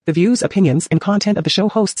The views, opinions, and content of the show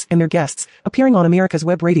hosts and their guests appearing on America's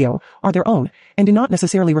Web Radio are their own and do not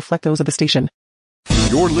necessarily reflect those of the station.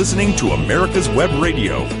 You're listening to America's Web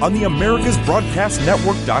Radio on the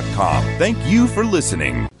AmericasBroadcastNetwork.com. Thank you for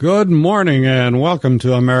listening. Good morning and welcome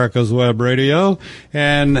to America's Web Radio.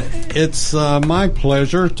 And it's my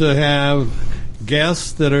pleasure to have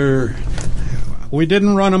guests that are... We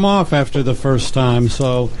didn't run them off after the first time,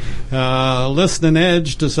 so Listening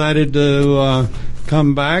Edge decided to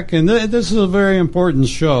come back. And this is a very important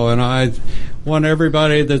show, and I want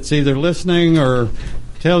everybody that's either listening or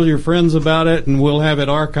tell your friends about it, and we'll have it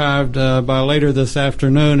archived by later this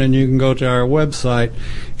afternoon, and you can go to our website.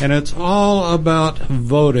 And it's all about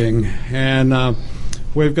voting. And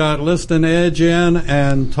we've got Listening Edge in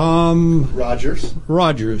and Tom Rogers.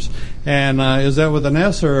 And is that with an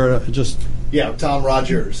S or just... Yeah, Tom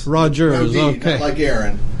Rogers. Rogers, no, okay. Not like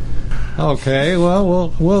Aaron. Okay,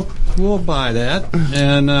 well, we'll buy that.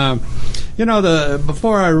 And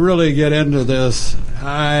before I really get into this,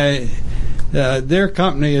 their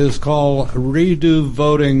company is called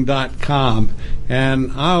RedoVoting.com,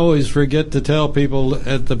 and I always forget to tell people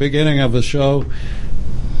at the beginning of the show,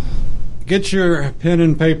 get your pen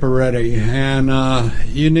and paper ready, and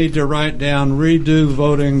you need to write down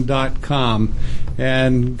RedoVoting.com.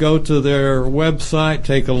 And go to their website,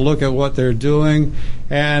 take a look at what they're doing.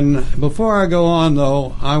 And before I go on,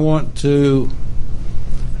 though, I want to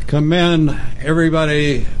commend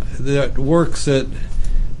everybody that works at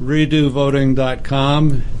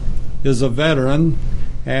RedoVoting.com is a veteran,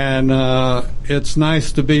 and it's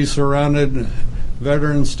nice to be surrounded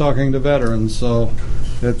veterans talking to veterans. So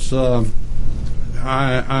it's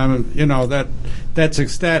that's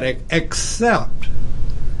ecstatic, except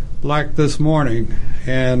like this morning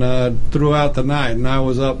and throughout the night. And I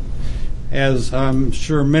was up, as I'm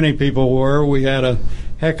sure many people were. We had a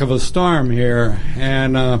heck of a storm here,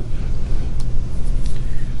 and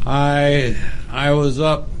I was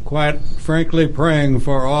up, quite frankly, praying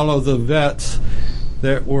for all of the vets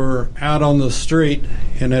that were out on the street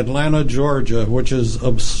in Atlanta, Georgia, which is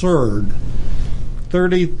absurd.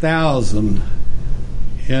 30,000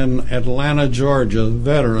 in Atlanta, Georgia,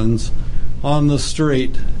 veterans on the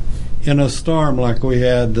street in a storm like we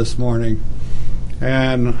had this morning.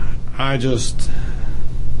 And I just,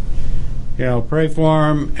 pray for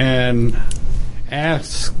them and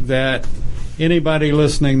ask that anybody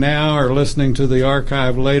listening now or listening to the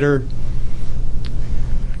archive later,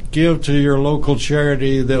 give to your local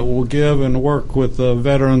charity that will give and work with the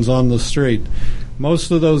veterans on the street. Most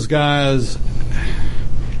of those guys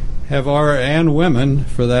and women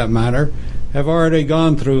for that matter, have already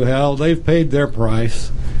gone through hell. They've paid their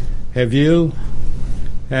price. Have you?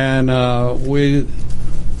 And we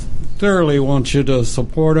thoroughly want you to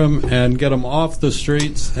support them and get them off the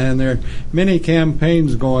streets. And there are many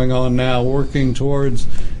campaigns going on now working towards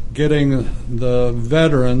getting the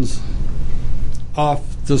veterans off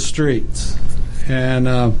the streets.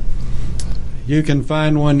 And you can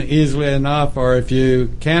find one easily enough, or if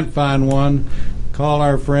you can't find one, call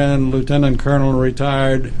our friend Lieutenant Colonel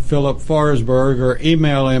retired Philip Forsberg, or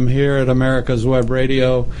email him here at America's Web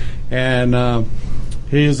Radio, and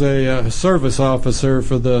he's a service officer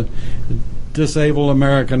for the Disabled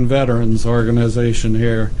American Veterans Organization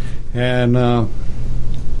here, and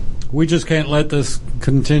we just can't let this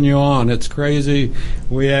continue on. It's crazy.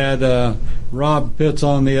 We had Rob Pitts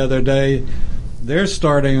on the other day. They're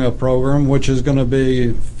starting a program which is going to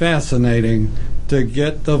be fascinating to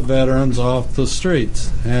get the veterans off the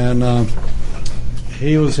streets. And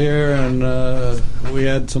he was here, and we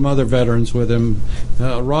had some other veterans with him.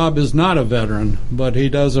 Rob is not a veteran, but he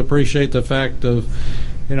does appreciate the fact of,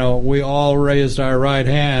 we all raised our right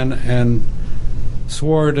hand and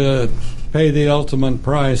swore to pay the ultimate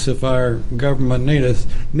price if our government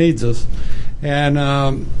needs us. And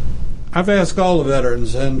I've asked all the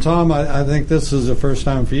veterans, and Tom, I think this is the first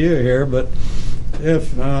time for you here, but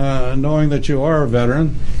if, knowing that you are a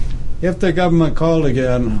veteran, if the government called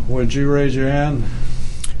again, would you raise your hand?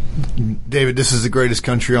 David, this is the greatest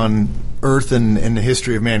country on earth and in the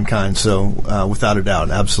history of mankind, so without a doubt,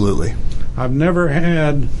 absolutely. I've never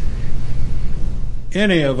had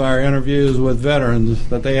any of our interviews with veterans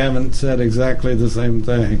that they haven't said exactly the same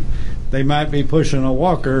thing. They might be pushing a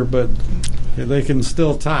walker, but they can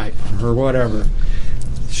still type or whatever.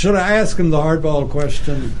 Should I ask them the hardball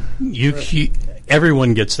question?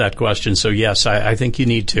 Everyone gets that question, so yes, I think you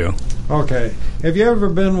need to. Okay. Have you ever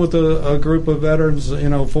been with a group of veterans,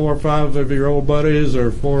 4 or 5 of your old buddies,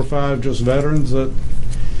 or 4 or 5 just veterans?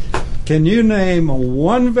 Can you name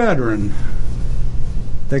one veteran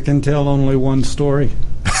that can tell only one story?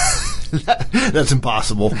 That's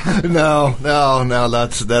impossible. No.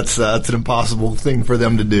 That's an impossible thing for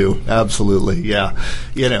them to do. Absolutely, yeah.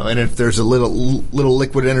 And if there's a little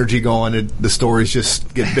liquid energy going, the stories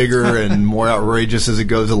just get bigger and more outrageous as it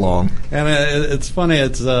goes along. And it's funny.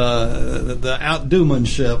 It's the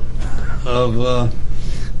outdomanship of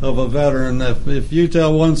a veteran. If you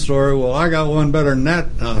tell one story, well, I got one better than that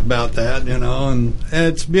about that, and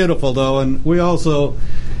it's beautiful though. And we also,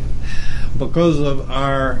 because of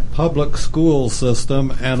our public school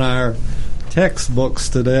system and our textbooks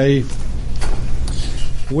today,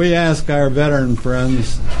 we ask our veteran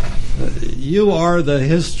friends, you are the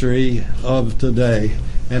history of today.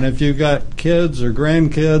 And if you've got kids or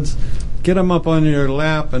grandkids, get them up on your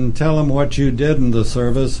lap and tell them what you did in the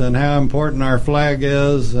service and how important our flag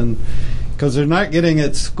is, and because they're not getting it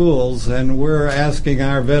at schools, and we're asking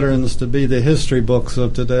our veterans to be the history books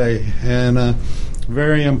of today, and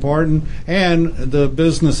very important. And the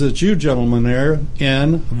business that you gentlemen are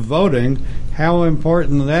in, voting, how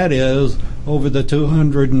important that is over the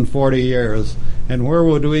 240 years. And where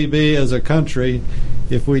would we be as a country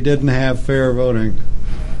if we didn't have fair voting,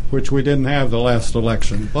 which we didn't have the last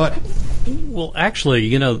election. But well,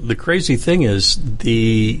 actually, the crazy thing is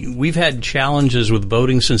we've had challenges with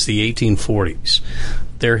voting since the 1840s.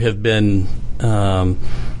 There have been, and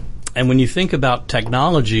when you think about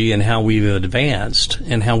technology and how we've advanced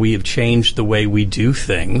and how we have changed the way we do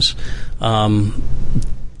things,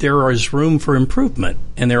 there is room for improvement,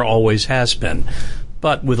 and there always has been.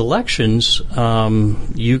 But with elections,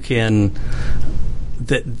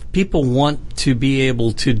 people want to be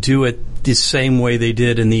able to do it the same way they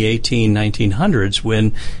did in the 1900s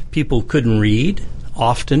when people couldn't read.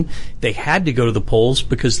 Often they had to go to the polls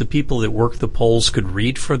because the people that worked the polls could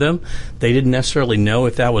read for them. They didn't necessarily know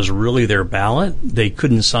if that was really their ballot. They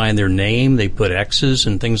couldn't sign their name. They put X's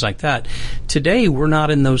and things like that. Today, we're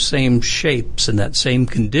not in those same shapes and that same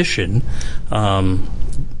condition.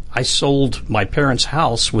 I sold my parents'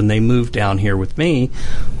 house when they moved down here with me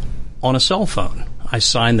on a cell phone. I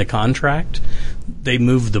signed the contract. They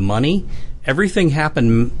moved the money. Everything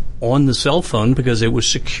happened on the cell phone because it was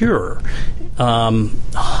secure. 20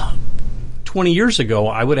 years ago,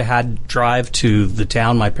 I would have had to drive to the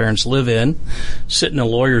town my parents live in, sit in a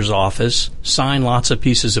lawyer's office, sign lots of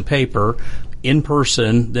pieces of paper in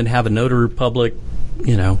person, then have a notary public,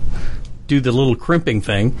 do the little crimping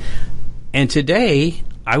thing. And today,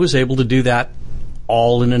 I was able to do that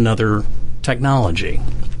all in another technology.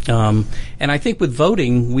 And I think with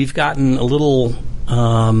voting, we've gotten a little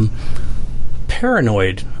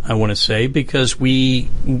paranoid, I want to say, because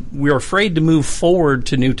we're afraid to move forward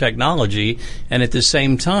to new technology, and at the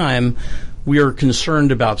same time, we are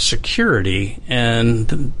concerned about security.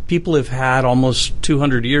 And people have had almost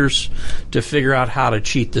 200 years to figure out how to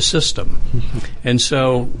cheat the system. And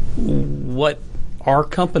so what our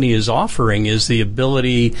company is offering is the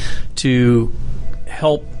ability to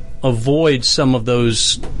help avoid some of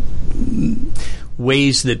those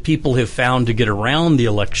ways that people have found to get around the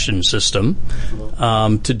election system,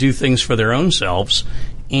 to do things for their own selves,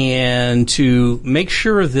 and to make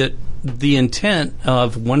sure that the intent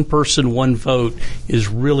of one person, one vote is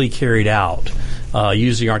really carried out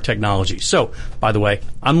using our technology. So, by the way,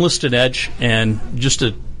 I'm Liston Edge, and just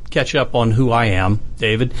to catch up on who I am,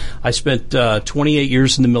 David, I spent 28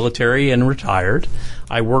 years in the military and retired.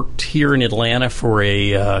 I worked here in Atlanta for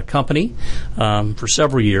a company for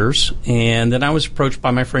several years, and then I was approached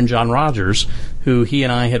by my friend John Rogers, who he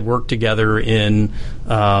and I had worked together in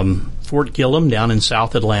Fort Gillem down in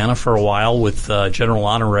South Atlanta for a while with General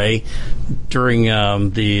Honore during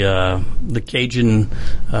the Cajun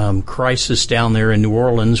crisis down there in New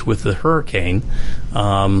Orleans with the hurricane.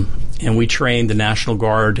 And we trained the National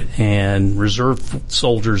Guard and Reserve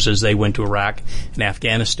soldiers as they went to Iraq and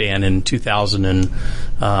Afghanistan in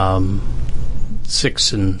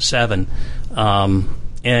 2006 and 7.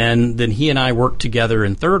 And then he and I worked together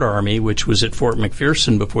in 3rd Army, which was at Fort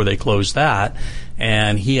McPherson before they closed that.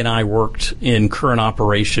 And he and I worked in current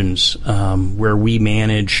operations where we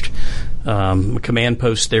managed a command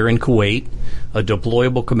post there in Kuwait, a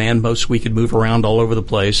deployable command post we could move around all over the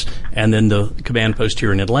place, and then the command post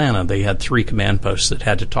here in Atlanta. They had 3 command posts that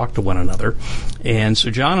had to talk to one another. And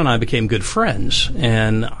so John and I became good friends,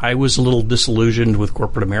 and I was a little disillusioned with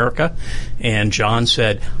corporate America, and John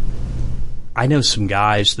said, I know some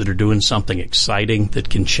guys that are doing something exciting that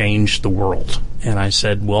can change the world. And I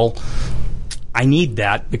said, well, I need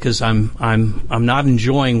that because I'm not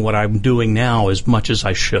enjoying what I'm doing now as much as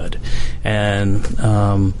I should. And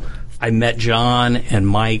I met John and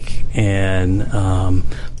Mike and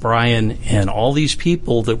Brian and all these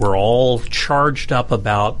people that were all charged up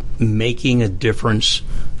about making a difference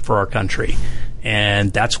for our country.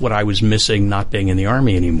 And that's what I was missing, not being in the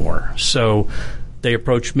Army anymore. So they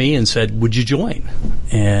approached me and said, would you join?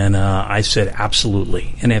 And I said,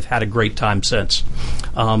 absolutely, and have had a great time since.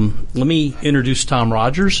 Let me introduce Tom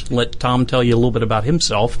Rogers, let Tom tell you a little bit about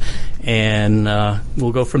himself, and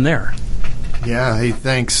we'll go from there. Yeah, hey,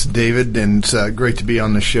 thanks, David, and it's great to be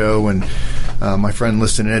on the show. And my friend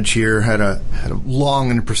Liston Edge here had a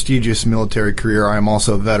long and prestigious military career. I am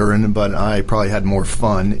also a veteran, but I probably had more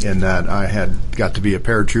fun in that I had got to be a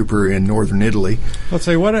paratrooper in northern Italy. Let's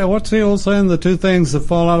see, what's the old saying, the two things that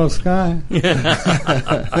fall out of the sky?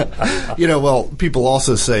 Well, people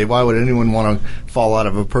also say, why would anyone want to fall out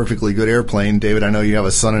of a perfectly good airplane? David, I know you have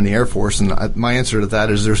a son in the Air Force, and my answer to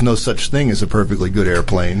that is there's no such thing as a perfectly good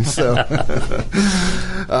airplane. So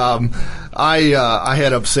I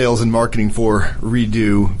head up sales and marketing for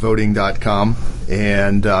RedoVoting.com,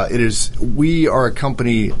 and we are a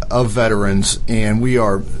company of veterans, and we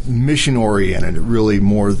are mission-oriented, really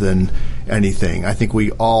more than anything. I think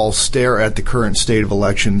we all stare at the current state of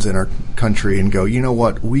elections in our country and go, you know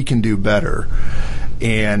what, we can do better.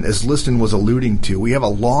 And as Liston was alluding to, we have a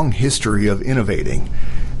long history of innovating.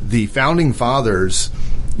 The Founding Fathers,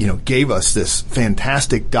 gave us this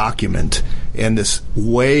fantastic document and this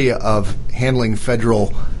way of handling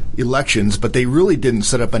federal elections, but they really didn't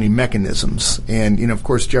set up any mechanisms. And, of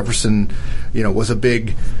course, Jefferson, was a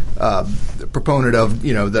big proponent of,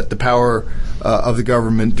 that the power of the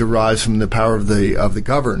government derives from the power of the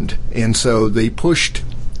governed. And so they pushed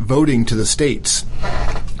voting to the states.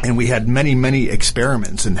 And we had many, many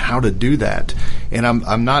experiments in how to do that. And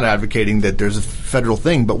I'm not advocating that there's a federal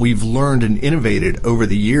thing, but we've learned and innovated over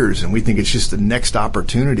the years, and we think it's just the next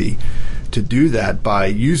opportunity to do that by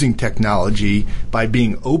using technology, by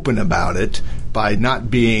being open about it, by not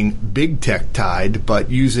being big tech tied, but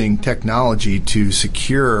using technology to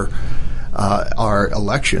secure our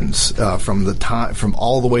elections from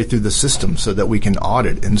all the way through the system, so that we can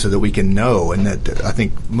audit and so that we can know, and that I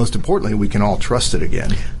think most importantly we can all trust it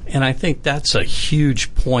again. And I think that's a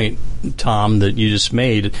huge point, Tom, that you just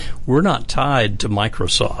made. We're not tied to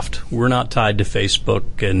Microsoft. We're not tied to Facebook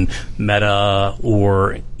and Meta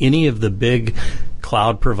or any of the big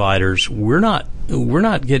cloud providers. We're not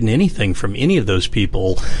getting anything from any of those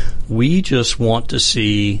people. We just want to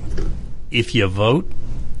see, if you vote,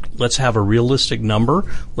 let's have a realistic number.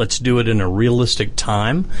 Let's do it in a realistic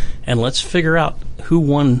time, and let's figure out who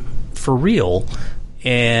won for real,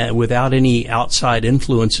 and without any outside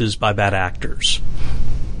influences by bad actors.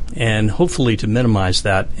 And hopefully to minimize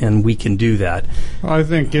that, and we can do that. I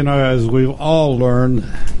think, as we've all learned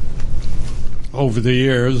over the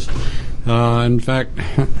years, in fact,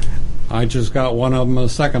 I just got one of them a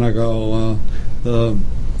second ago, the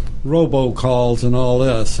robocalls and all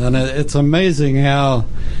this. And it's amazing how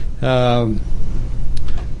a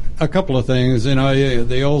couple of things,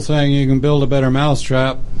 the old saying, you can build a better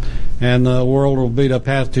mousetrap and the world will beat a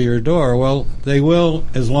path to your door. Well, they will,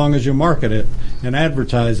 as long as you market it and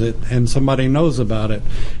advertise it and somebody knows about it.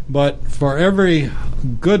 But for every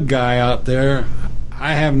good guy out there,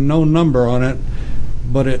 I have no number on it,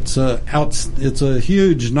 but it's a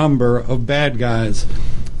huge number of bad guys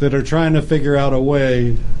that are trying to figure out a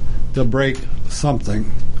way to break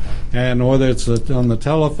something. And whether it's on the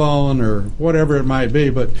telephone or whatever it might be.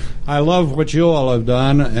 But I love what you all have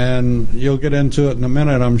done, and you'll get into it in a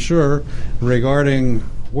minute, I'm sure, regarding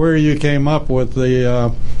where you came up with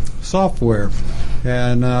the software.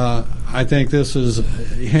 And I think this is,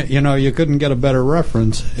 you couldn't get a better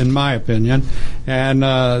reference, in my opinion. And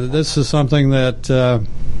this is something that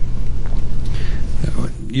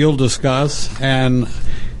you'll discuss, and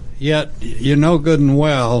yet good and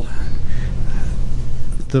well,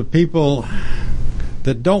 the people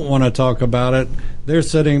that don't want to talk about it, they're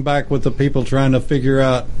sitting back with the people trying to figure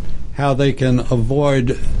out how they can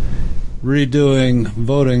avoid redoing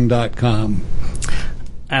voting.com.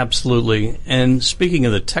 Absolutely. And speaking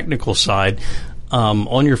of the technical side,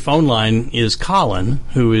 on your phone line is Colin,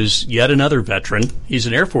 who is yet another veteran. He's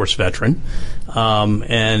an Air Force veteran.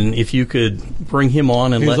 And if you could bring him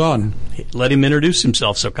on and let him introduce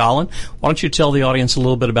himself. So, Colin, why don't you tell the audience a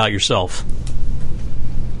little bit about yourself?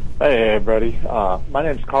 Hey, everybody. My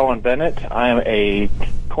name is Colin Bennett. I am a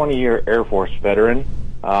 20-year Air Force veteran.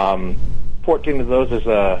 14 of those as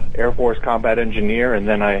a Air Force combat engineer, and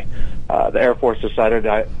then the Air Force decided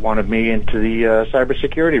I wanted me into the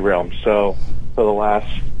cybersecurity realm. So for the last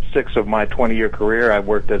 6 of my 20-year career, I've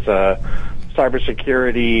worked as a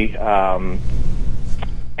cybersecurity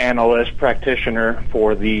analyst practitioner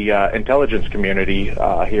for the intelligence community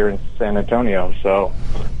here in San Antonio. So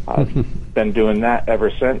I've been doing that ever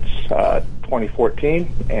since 2014,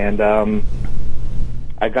 and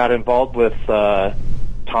I got involved with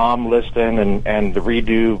Tom Liston and the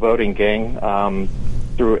Redo Voting Gang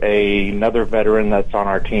through another veteran that's on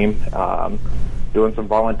our team, doing some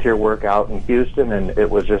volunteer work out in Houston, and it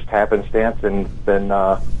was just happenstance and been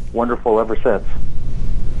wonderful ever since.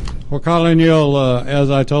 Well, Colin, you'll,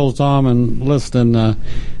 as I told Tom and Liston,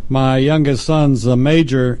 my youngest son's a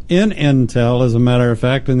major in Intel, as a matter of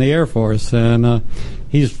fact, in the Air Force, and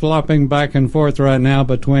he's flopping back and forth right now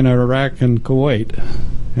between Iraq and Kuwait.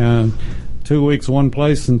 2 weeks one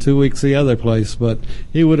place and 2 weeks the other place, but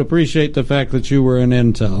he would appreciate the fact that you were in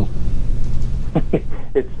Intel.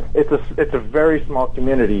 It's a very small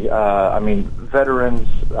community. I mean, veterans,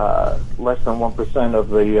 less than 1%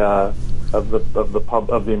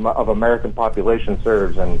 of American population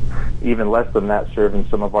serves, and even less than that serve in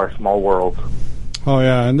some of our small worlds. Oh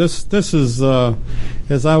yeah, and this is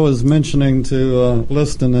as I was mentioning to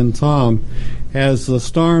Liston and Tom, as the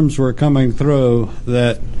storms were coming through,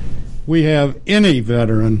 that we have any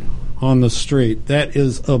veteran on the street. That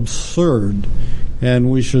is absurd,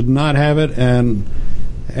 and we should not have it. And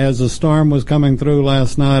as the storm was coming through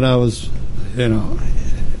last night, I was,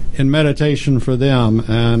 in meditation for them.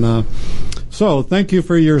 And so thank you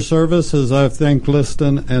for your service, as I thank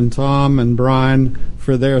Liston and Tom and Brian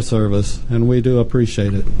for their service, and we do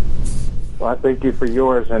appreciate it. Well, I thank you for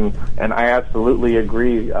yours, and I absolutely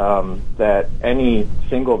agree that any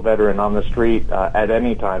single veteran on the street at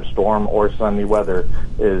any time, storm or sunny weather,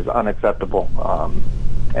 is unacceptable.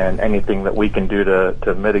 And anything that we can do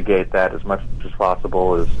to mitigate that as much as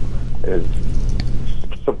possible is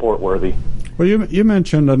support worthy. Well, you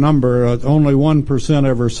mentioned a number, only 1%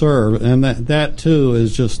 ever serve, and that too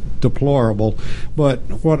is just deplorable. But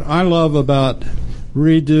what I love about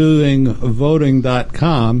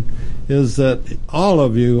redoingvoting.com is that all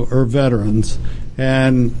of you are veterans.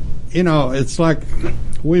 And, it's like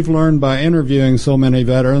we've learned by interviewing so many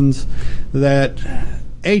veterans that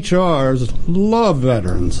HRs love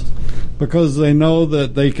veterans because they know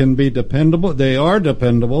that they can be dependable. They are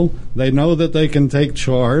dependable. They know that they can take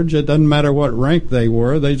charge. It doesn't matter what rank they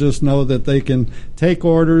were. They just know that they can take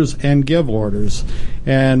orders and give orders,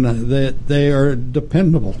 and that they are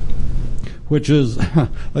dependable, which is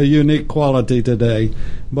a unique quality today.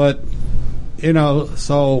 But,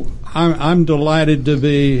 so I'm delighted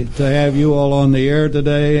to have you all on the air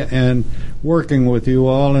today and working with you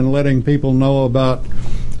all and letting people know about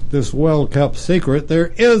this well-kept secret.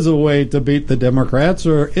 There is a way to beat the Democrats.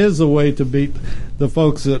 There is a way to beat the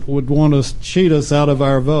folks that would want to cheat us out of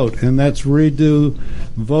our vote, and that's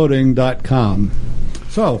redovoting.com.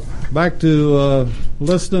 So, back to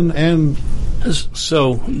Liston and...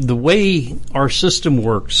 So the way our system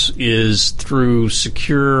works is through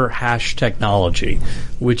secure hash technology,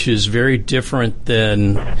 which is very different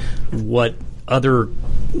than what other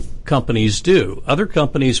companies do. Other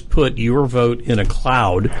companies put your vote in a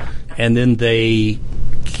cloud, and then they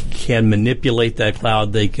can manipulate that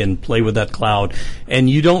cloud. They can play with that cloud. And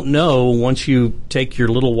you don't know, once you take your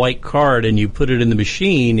little white card and you put it in the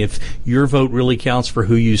machine, if your vote really counts for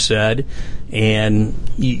who you said. And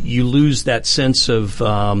you lose that sense of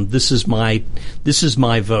this is my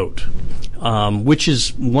vote, which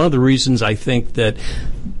is one of the reasons I think that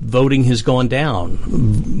voting has gone down.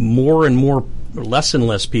 More and more, less and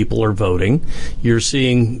less people are voting. You're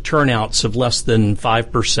seeing turnouts of less than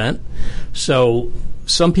 5%. So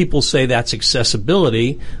some people say that's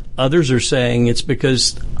accessibility. Others are saying it's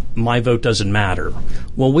because my vote doesn't matter.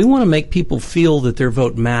 Well, we want to make people feel that their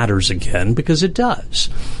vote matters again, because it does.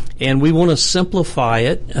 And we want to simplify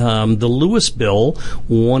it. The Lewis bill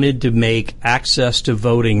wanted to make access to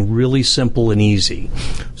voting really simple and easy.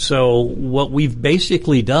 So what we've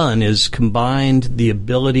basically done is combined the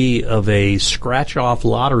ability of a scratch-off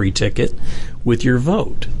lottery ticket with your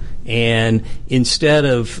vote. And instead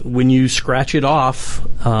of when you scratch it off,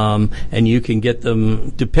 and you can get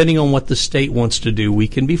them, depending on what the state wants to do, we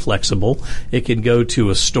can be flexible. It can go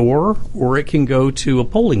to a store or it can go to a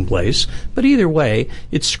polling place. But either way,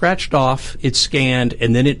 it's scratched off, it's scanned,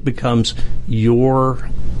 and then it becomes your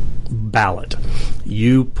ballot.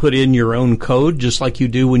 You put in your own code, just like you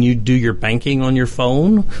do when you do your banking on your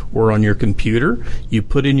phone or on your computer. You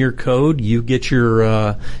put in your code, you get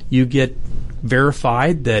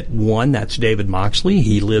verified that, one, that's David Moxley.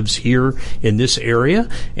 He lives here in this area,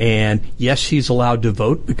 and yes, he's allowed to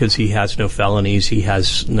vote because he has no felonies. He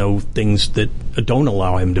has no things that don't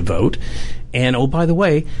allow him to vote. And, oh, by the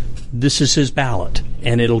way, this is his ballot,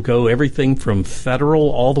 and it'll go everything from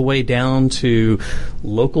federal all the way down to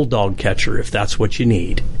local dog catcher, if that's what you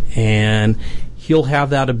need. And he'll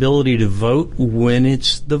have that ability to vote when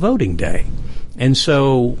it's the voting day. And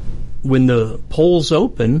so when the polls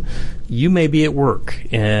open, you may be at work,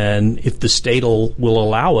 and if the state will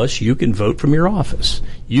allow us, you can vote from your office.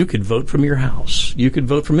 You could vote from your house. You could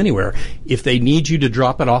vote from anywhere. If they need you to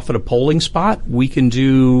drop it off at a polling spot, we can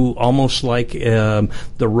do almost like the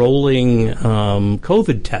rolling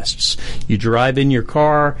COVID tests. You drive in your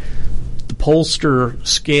car, the pollster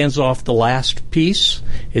scans off the last piece.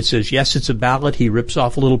 It says, yes, it's a ballot. He rips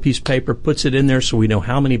off a little piece of paper, puts it in there so we know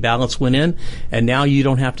how many ballots went in, and now you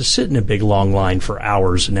don't have to sit in a big long line for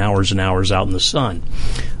hours and hours and hours out in the sun.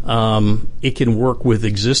 It can work with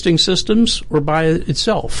existing systems or by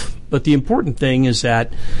itself. But the important thing is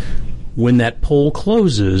that when that poll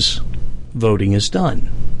closes, voting is done.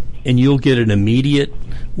 And you'll get an immediate,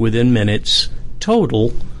 within minutes,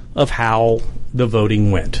 total of how the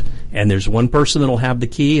voting went. And there's one person that'll have the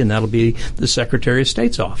key, and that'll be the Secretary of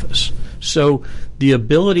State's office. So the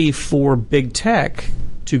ability for big tech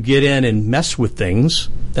to get in and mess with things,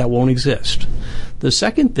 that won't exist. The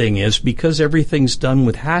second thing is, because everything's done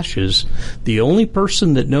with hashes, the only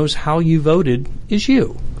person that knows how you voted is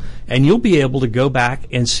you. And you'll be able to go back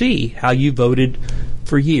and see how you voted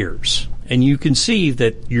for years. And you can see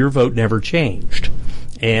that your vote never changed.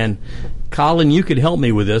 And Colin, you could help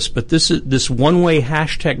me with this, but this one-way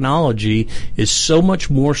hash technology is so much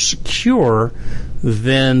more secure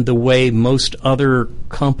than the way most other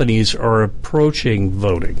companies are approaching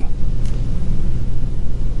voting.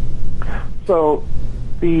 So,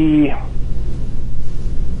 thanks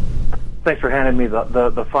for handing me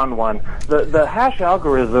the fun one. The hash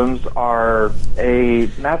algorithms are a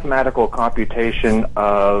mathematical computation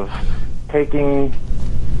of taking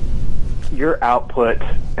your output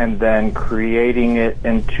and then creating it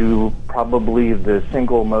into probably the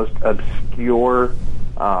single most obscure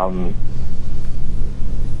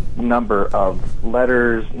number of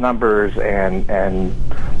letters, numbers, and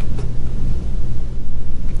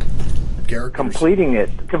characters.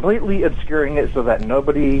 Completely obscuring it so that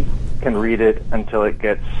nobody can read it until it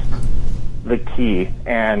gets the key.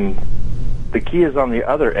 And the key is on the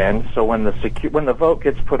other end, so when the vote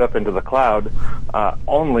gets put up into the cloud,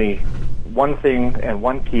 only one thing and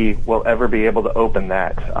one key will ever be able to open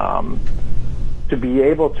that. To be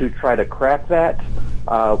able to try to crack that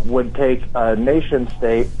would take a nation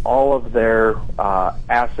state all of their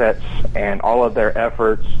assets and all of their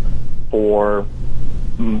efforts for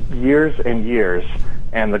years and years.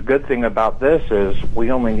 And the good thing about this is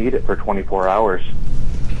we only need it for 24 hours.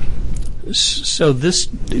 So this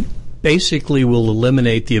basically will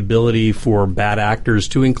eliminate the ability for bad actors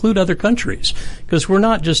to include other countries, because we're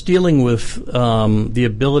not just dealing with the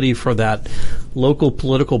ability for that local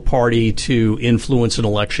political party to influence an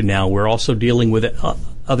election now. We're also dealing with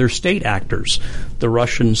other state actors, the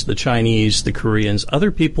Russians, the Chinese, the Koreans,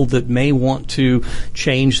 other people that may want to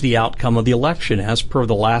change the outcome of the election. As per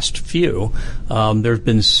the last few, there have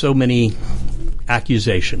been so many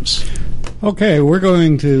accusations. Okay, we're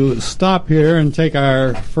going to stop here and take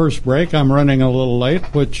our first break. I'm running a little late,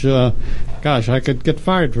 which, I could get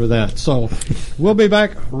fired for that. So we'll be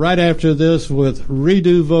back right after this with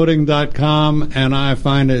RedoVoting.com, and I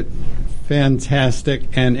find it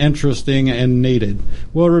fantastic and interesting and needed.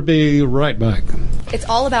 We'll be right back. It's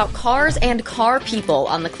all about cars and car people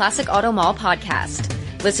on the Classic Auto Mall podcast.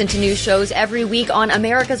 Listen to new shows every week on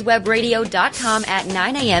americaswebradio.com at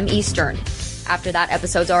 9 a.m. Eastern. After that,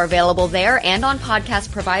 episodes are available there and on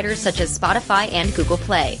podcast providers such as Spotify and Google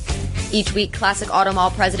Play. Each week, Classic Auto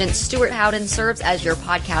Mall President Stuart Howden serves as your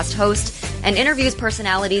podcast host and interviews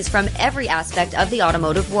personalities from every aspect of the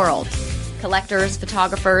automotive world. Collectors,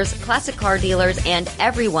 photographers, classic car dealers, and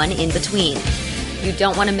everyone in between. You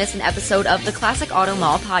don't want to miss an episode of the Classic Auto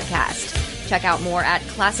Mall podcast. Check out more at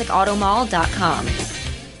classicautomall.com.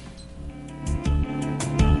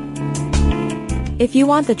 If you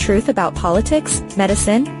want the truth about politics,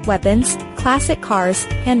 medicine, weapons, classic cars,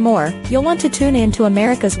 and more, you'll want to tune in to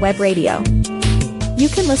America's Web Radio. You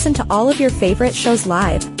can listen to all of your favorite shows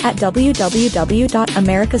live at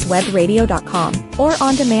www.americaswebradio.com or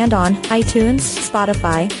on demand on iTunes,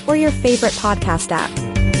 Spotify, or your favorite podcast app.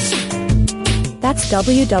 That's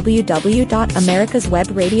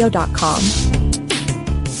www.americaswebradio.com.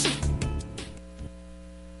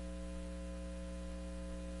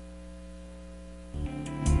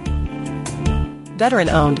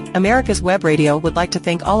 Veteran-owned, America's Web Radio would like to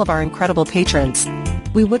thank all of our incredible patrons.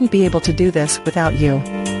 We wouldn't be able to do this without you.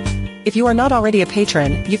 If you are not already a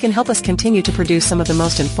patron, you can help us continue to produce some of the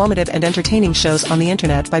most informative and entertaining shows on the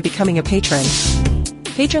internet by becoming a patron.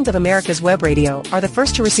 Patrons of America's Web Radio are the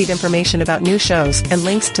first to receive information about new shows and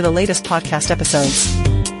links to the latest podcast episodes.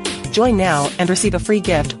 Join now and receive a free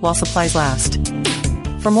gift while supplies last.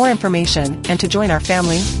 For more information and to join our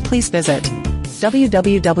family, please visit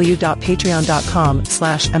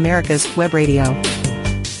www.patreon.com/americaswebradio.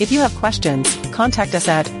 If you have questions, contact us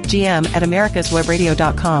at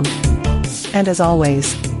gm@americaswebradio.com. And as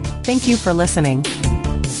always, thank you for listening.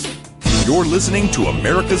 You're listening to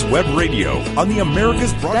America's Web Radio on the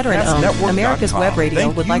America's Broadcast Veteran-owned Network. America's Web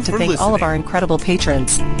Radio would like to thank all of our incredible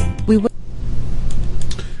patrons.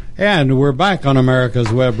 And we're back on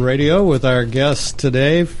America's Web Radio with our guest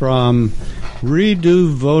today from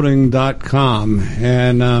RedoVoting.com.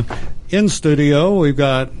 And in studio, we've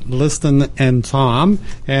got Liston and Tom.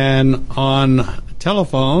 And on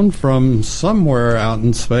telephone from somewhere out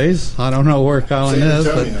in space, I don't know where Colin is.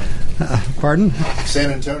 But, pardon?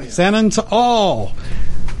 San Antonio. San Antonio. Oh,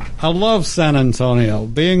 I love San Antonio.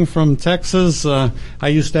 Being from Texas, I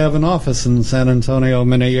used to have an office in San Antonio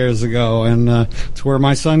many years ago, and it's where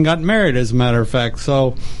my son got married, as a matter of fact.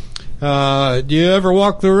 So, do you ever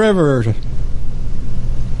walk the river?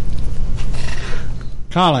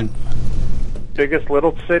 Colin? Biggest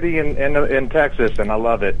little city in Texas, and I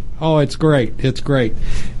love it. Oh, it's great. It's great.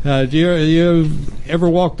 Do you ever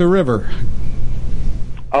walk the river?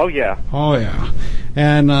 Oh, yeah. Oh, yeah.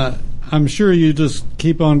 And I'm sure you just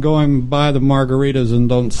keep on going by the margaritas and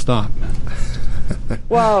don't stop.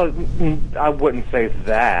 Well, I wouldn't say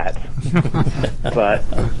that, but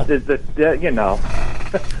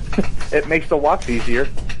it makes the walks easier.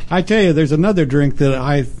 I tell you, there's another drink that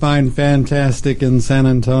I find fantastic in San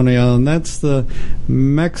Antonio, and that's the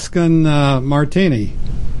Mexican martini.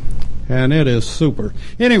 And it is super.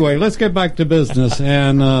 Anyway, let's get back to business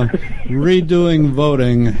and redoing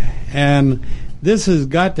voting. And this has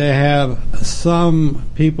got to have some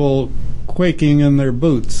people quaking in their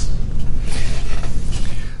boots.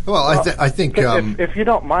 Well, I think if you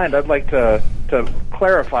don't mind, I'd like to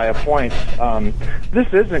clarify a point.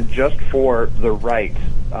 This isn't just for the right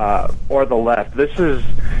or the left. This is,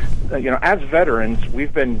 as veterans,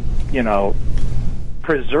 we've been,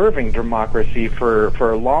 preserving democracy for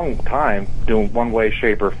a long time, doing one way,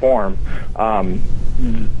 shape, or form.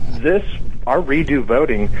 Our redo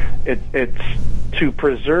voting, it's to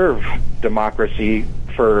preserve democracy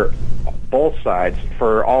for both sides,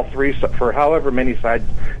 for all three, for however many sides,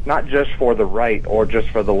 not just for the right or just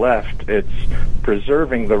for the left. It's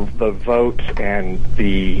preserving the vote and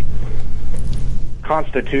the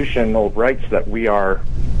constitutional rights that we are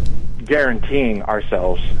guaranteeing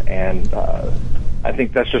ourselves. And I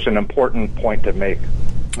think that's just an important point to make.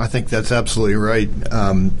 I think that's absolutely right.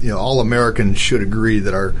 All Americans should agree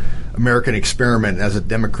that our American experiment as a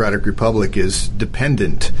democratic republic is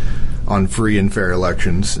dependent on free and fair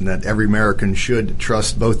elections, and that every American should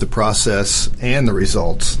trust both the process and the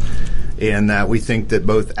results, and that we think that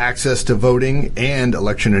both access to voting and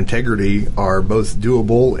election integrity are both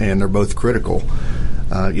doable and they're both critical.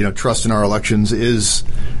 Trust in our elections is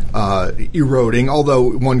eroding,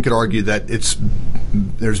 although one could argue that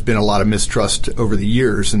there's been a lot of mistrust over the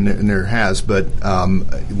years, and there has, but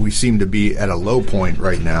we seem to be at a low point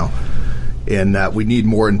right now, and that we need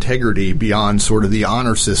more integrity beyond sort of the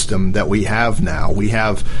honor system that we have now. We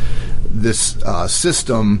have this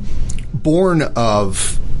system born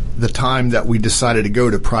of the time that we decided to go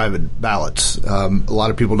to private ballots. A lot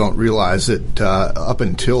of people don't realize that up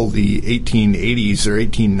until the 1880s or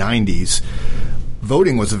 1890s,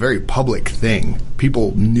 voting was a very public thing.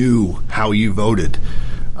 People knew how you voted.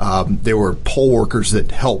 There were poll workers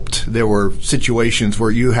that helped. There were situations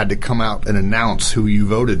where you had to come out and announce who you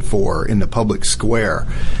voted for in the public square.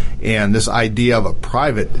 And this idea of a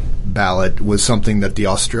private ballot was something that the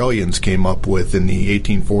Australians came up with in the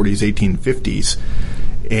 1840s, 1850s.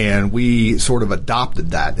 And we sort of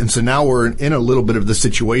adopted that. And so now we're in a little bit of the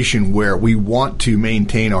situation where we want to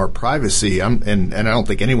maintain our privacy. And I don't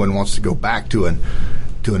think anyone wants to go back to an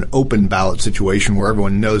open ballot situation where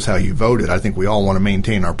everyone knows how you voted. I think we all want to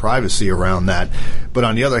maintain our privacy around that. But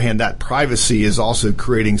on the other hand, that privacy is also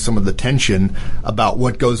creating some of the tension about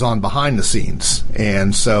what goes on behind the scenes.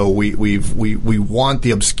 And so we want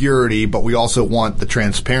the obscurity, but we also want the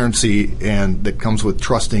transparency and that comes with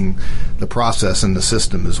trusting the process and the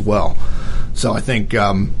system as well. So I think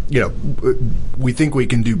we think we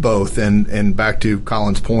can do both. And back to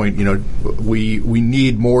Colin's point, we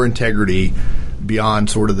need more integrity beyond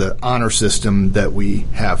sort of the honor system that we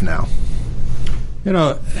have now.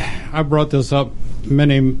 I brought this up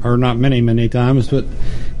many times, but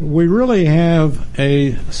we really have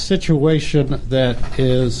a situation that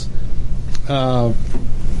is,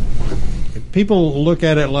 people look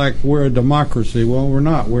at it like we're a democracy. Well, we're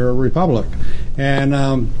not. We're a republic.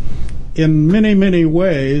 And in many, many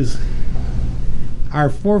ways, our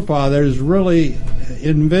forefathers really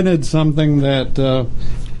invented something that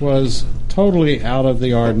was totally out of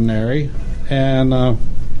the ordinary, and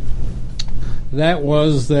that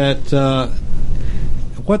was that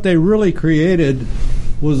what they really created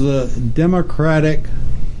was a democratic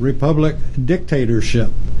republic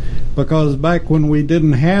dictatorship. Because back when we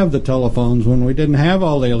didn't have the telephones, when we didn't have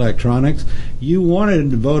all the electronics, you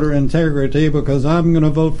wanted voter integrity because I'm going to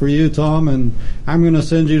vote for you, Tom, and I'm going to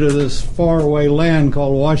send you to this faraway land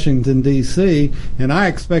called Washington, D.C., and I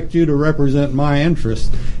expect you to represent my interests.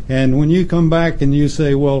 And when you come back and you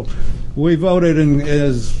say, well, we voted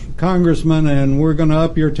as congressman and we're going to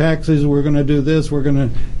up your taxes, we're going to do this,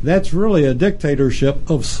 that's really a dictatorship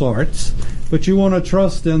of sorts. But you want to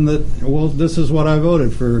trust in that, well, this is what I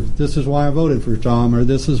voted for. This is why I voted for Tom, or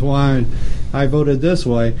this is why I voted this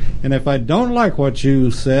way. And if I don't like what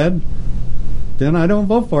you said, then I don't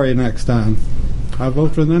vote for you next time. I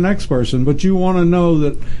vote for the next person. But you want to know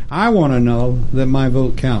that, I want to know that my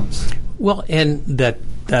vote counts. Well, and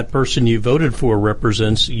that person you voted for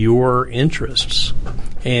represents your interests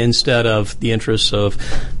instead of the interests of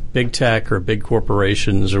big tech or big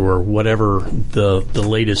corporations or whatever the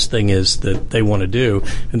latest thing is that they want to do.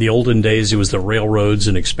 In the olden days, it was the railroads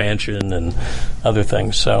and expansion and other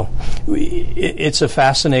things. So it's a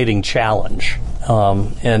fascinating challenge.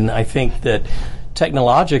 And I think that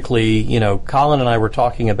technologically, Colin and I were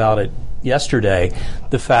talking about it yesterday,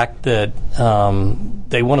 the fact that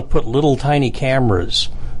they want to put little tiny cameras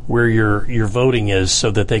where your voting is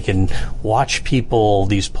so that they can watch people,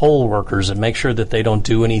 these poll workers, and make sure that they don't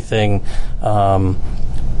do anything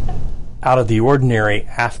out of the ordinary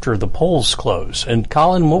after the polls close. And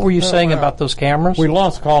Colin, what were you saying about those cameras? We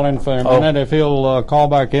lost Colin for a minute. If he'll call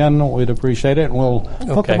back in, we'd appreciate it, and we'll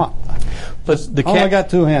hook him up. But the only got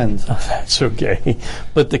two hands. Oh, that's okay.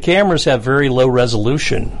 But the cameras have very low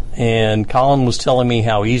resolution, and Colin was telling me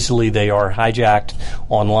how easily they are hijacked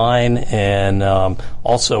online, and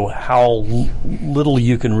also how little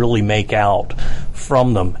you can really make out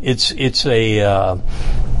from them. It's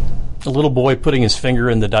a little boy putting his finger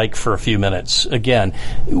in the dike for a few minutes. Again,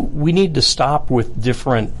 we need to stop with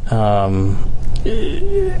different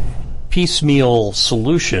piecemeal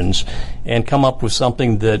solutions and come up with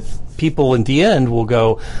something that people in the end will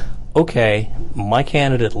go, okay, my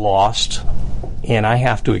candidate lost and I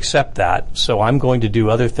have to accept that, so I'm going to do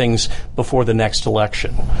other things before the next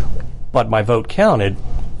election. But my vote counted,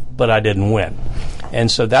 but I didn't win. And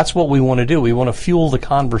so that's what we want to do. We want to fuel the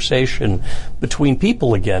conversation between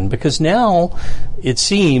people again, because now it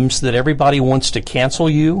seems that everybody wants to cancel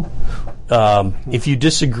you. If you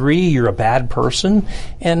disagree, you're a bad person.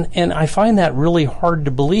 And I find that really hard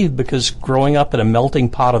to believe, because growing up in a melting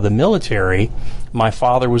pot of the military, my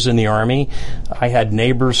father was in the Army. I had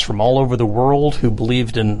neighbors from all over the world who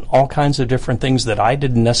believed in all kinds of different things that I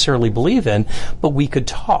didn't necessarily believe in, but we could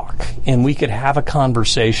talk and we could have a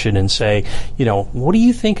conversation and say, what do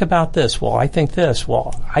you think about this? Well, I think this.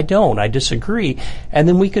 Well, I don't. I disagree. And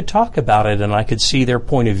then we could talk about it, and I could see their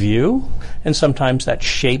point of view, and sometimes that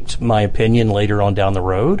shaped my opinion later on down the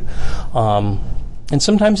road. And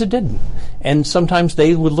sometimes it didn't. And sometimes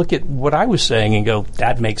they would look at what I was saying and go,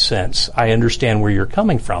 that makes sense. I understand where you're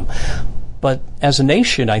coming from. But as a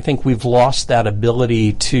nation, I think we've lost that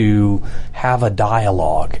ability to have a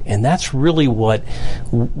dialogue. And that's really what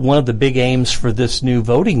one of the big aims for this new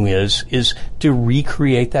voting is to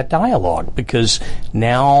recreate that dialogue. Because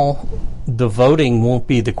now the voting won't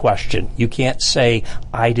be the question. You can't say,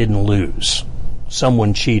 I didn't lose.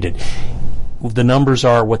 Someone cheated. The numbers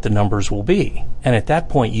are what the numbers will be. And at that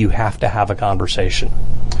point, you have to have a conversation.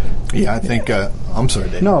 Yeah, I think, I'm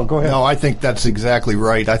sorry, Dave. No, go ahead. No, I think that's exactly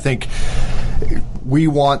right. I think we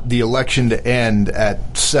want the election to end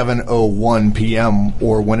at 7:01 p.m.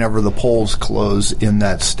 or whenever the polls close in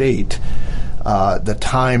that state. The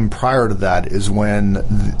time prior to that is when,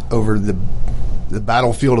 over the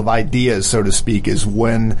battlefield of ideas, so to speak, is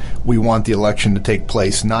when we want the election to take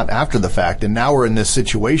place, not after the fact. And now we're in this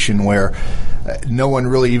situation where no one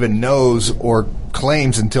really even knows or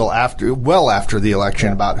claims until well after the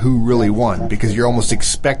election about who really won, because you're almost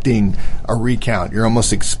expecting a recount. You're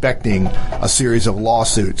almost expecting a series of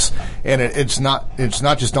lawsuits. And it's not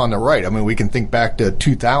just on the right. I mean, we can think back to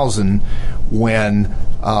 2000 when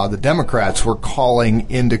the Democrats were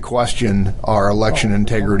calling into question our election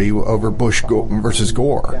integrity over Bush versus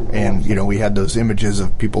Gore. And, we had those images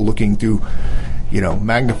of people looking through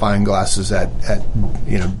magnifying glasses at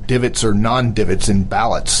divots or non-divots in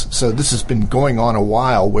ballots. So this has been going on a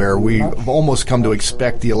while, where we've almost come to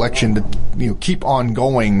expect the election to keep on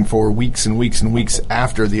going for weeks and weeks and weeks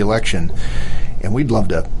after the election. And we'd love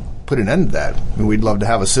to put an end to that. I mean, we'd love to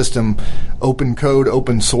have a system, open code,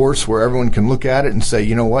 open source, where everyone can look at it and say,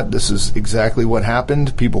 you know what, this is exactly what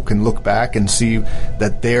happened. People can look back and see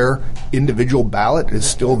that their individual ballot is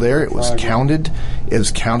still there. It was counted. It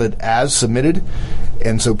was counted as submitted.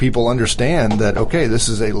 And so people understand that, okay, this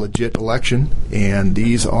is a legit election, and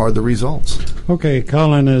these are the results. Okay,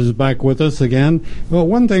 Colin is back with us again. Well,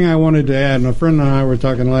 one thing I wanted to add, and a friend and I were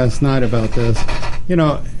talking last night about this, you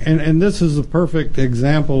know, and this is a perfect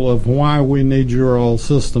example of why we need your old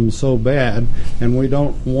system so bad, and we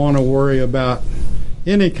don't want to worry about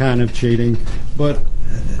any kind of cheating, but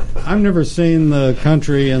I've never seen the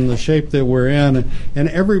country in the shape that we're in, and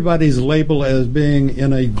everybody's labeled as being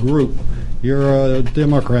in a group. You're a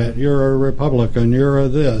Democrat, you're a Republican, you're a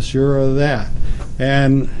this, you're a that.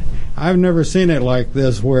 And I've never seen it like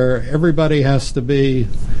this where everybody has to be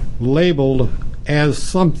labeled as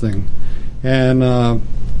something. And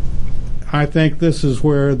I think this is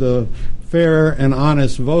where the fair and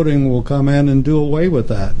honest voting will come in and do away with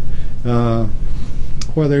that.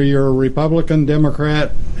 Whether you're a Republican,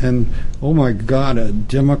 Democrat, and, oh my God, a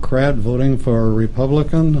Democrat voting for a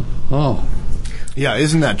Republican? Oh. Yeah,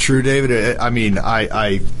 isn't that true, David? I mean,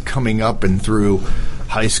 I coming up and through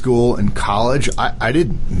high school and college, I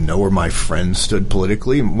didn't know where my friends stood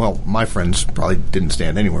politically. Well, my friends probably didn't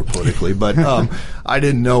stand anywhere politically, but I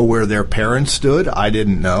didn't know where their parents stood. I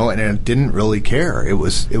didn't know, and I didn't really care. It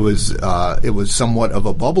was somewhat of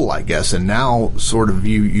a bubble, I guess. And now, sort of,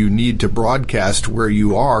 you need to broadcast where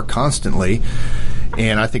you are constantly.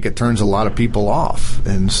 And I think it turns a lot of people off.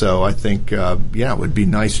 And so I think, it would be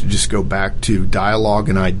nice to just go back to dialogue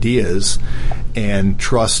and ideas and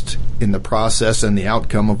trust in the process and the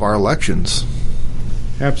outcome of our elections.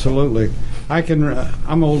 Absolutely.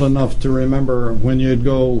 I'm old enough to remember when you'd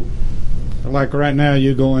go, like right now,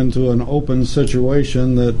 you go into an open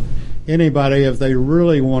situation that anybody, if they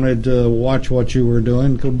really wanted to watch what you were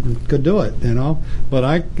doing, could do it, you know. But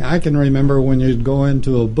I can remember when you'd go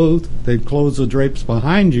into a booth, they'd close the drapes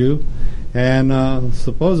behind you, and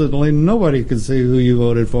supposedly nobody could see who you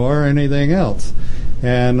voted for or anything else.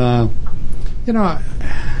 And,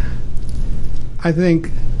 I think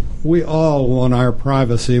we all want our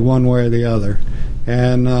privacy one way or the other.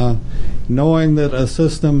 And knowing that a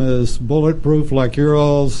system is bulletproof like your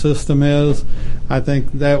old system is, I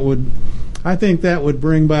think that would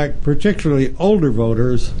bring back particularly older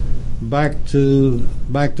voters back to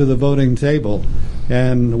the voting table,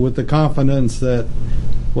 and with the confidence that,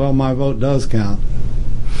 well, my vote does count.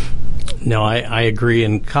 No, I agree.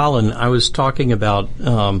 And Colin, I was talking about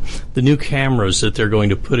the new cameras that they're going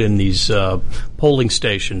to put in these polling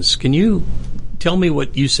stations. Can you tell me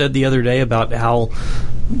what you said the other day about how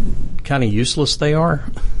kind of useless they are?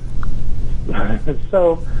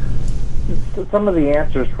 So some of the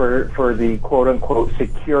answers for the quote-unquote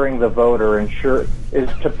securing the voter is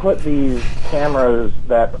to put these cameras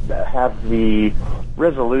that have the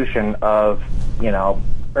resolution of,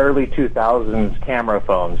 early 2000s camera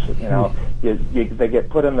phones. They get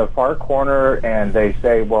put in the far corner and they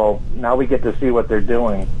say, well, now we get to see what they're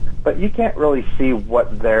doing. But you can't really see what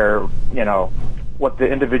what the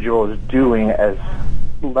individual is doing,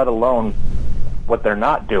 let alone what they're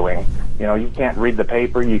not doing. You can't read the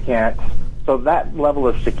paper, you can't. So that level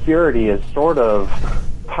of security is sort of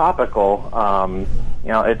topical.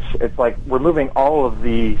 It's like removing all of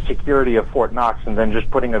the security of Fort Knox and then just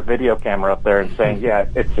putting a video camera up there and saying, yeah,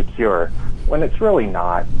 it's secure, when it's really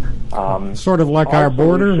not. Sort of like our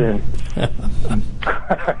border?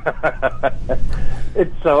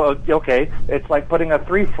 It's okay. It's like putting a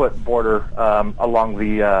 3-foot border along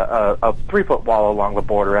the a 3-foot wall along the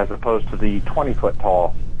border as opposed to the 20-foot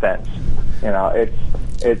tall fence.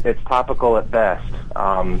 It's topical at best.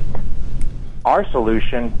 Our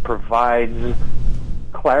solution provides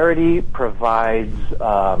clarity, provides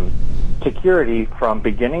security from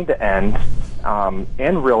beginning to end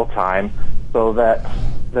in real time, so that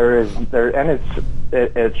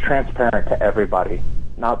it's transparent to everybody.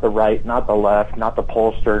 Not the right, not the left, not the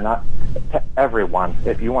pollster, not to everyone.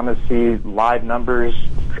 If you want to see live numbers,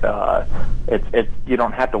 you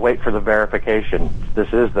don't have to wait for the verification.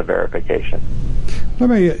 This is the verification. Let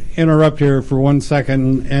me interrupt here for 1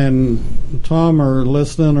 second, and Tom or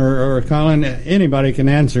Liston or Colin, anybody can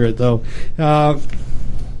answer it though.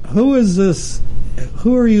 Who is this?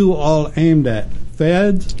 Who are you all aimed at?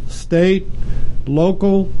 Feds, state,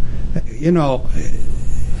 local?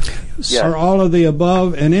 Yes. Or all of the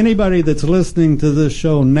above? And anybody that's listening to this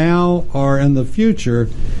show now or in the future,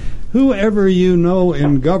 whoever you know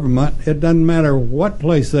in government, it doesn't matter what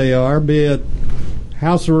place they are, be it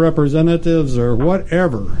House of Representatives or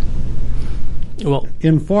whatever, Well,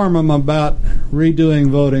 inform them about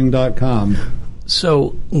redoingvoting.com. So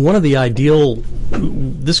one of the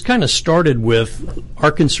this kind of started with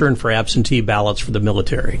our concern for absentee ballots for the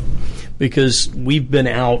military, because we've been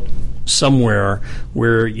out somewhere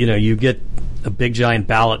where, you get a big giant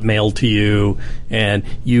ballot mailed to you and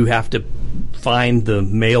you have to find the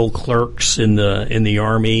mail clerks in the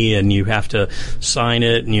Army and you have to sign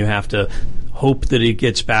it and you have to hope that it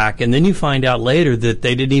gets back, and then you find out later that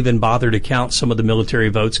they didn't even bother to count some of the military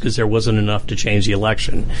votes because there wasn't enough to change the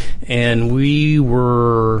election. And we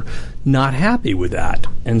were not happy with that.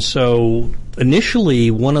 And so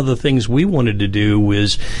initially, one of the things we wanted to do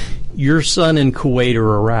was your son in Kuwait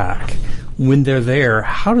or Iraq, when they're there,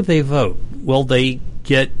 how do they vote? Well, the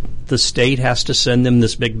state has to send them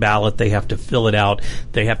this big ballot. They have to fill it out.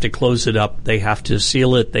 They have to close it up. They have to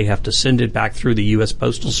seal it. They have to send it back through the U.S.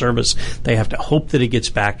 Postal Service. They have to hope that it gets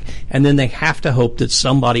back. And then they have to hope that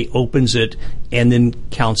somebody opens it and then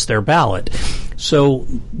counts their ballot. So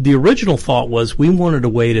the original thought was we wanted a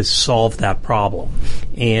way to solve that problem.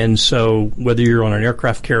 And so whether you're on an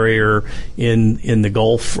aircraft carrier in the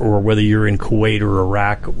Gulf, or whether you're in Kuwait or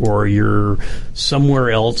Iraq, or you're somewhere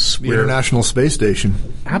else. The International Space Station.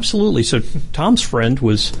 Absolutely. So Tom's friend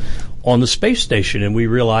was on the space station, and we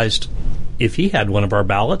realized if he had one of our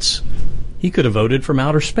ballots, he could have voted from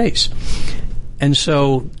outer space. And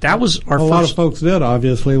so that was our first... A lot of folks did,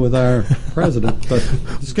 obviously, with our president, but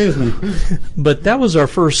excuse me. But that was our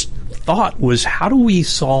first thought, was how do we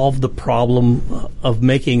solve the problem of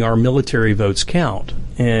making our military votes count?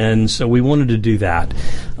 And so we wanted to do that.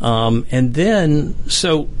 And then,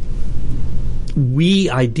 so we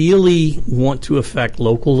ideally want to affect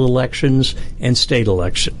local elections and state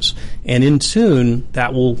elections. And in soon,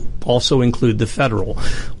 that will also include the federal.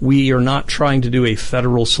 We are not trying to do a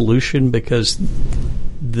federal solution because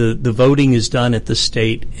the voting is done at the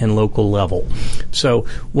state and local level. So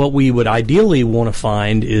what we would ideally want to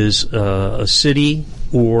find is a city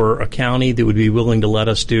or a county that would be willing to let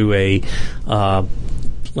us do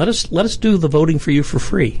let us do the voting for you for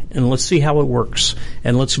free, and let's see how it works,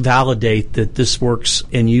 and let's validate that this works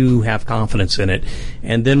and you have confidence in it.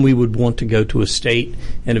 And then we would want to go to a state,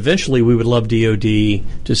 and eventually we would love DOD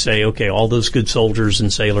to say, okay, all those good soldiers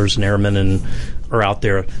and sailors and airmen are out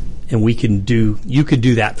there, and you could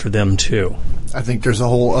do that for them too. I think there's a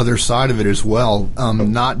whole other side of it as well,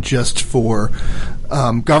 not just for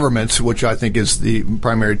governments, which I think is the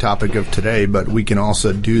primary topic of today, but we can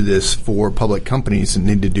also do this for public companies that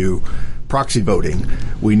need to do proxy voting.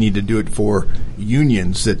 We need to do it for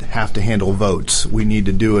unions that have to handle votes. We need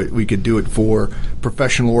to do it. We could do it for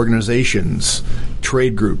professional organizations,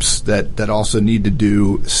 trade groups that also need to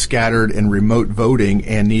do scattered and remote voting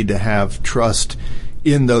and need to have trust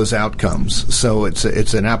in those outcomes. So it's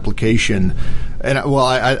an application, and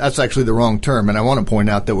that's actually the wrong term. And I want to point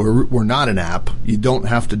out that we're not an app. You don't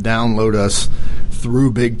have to download us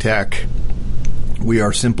through big tech. We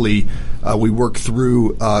are simply we work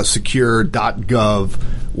through secure.gov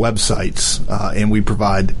websites, and we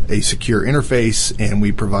provide a secure interface, and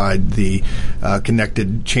we provide the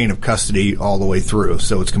connected chain of custody all the way through.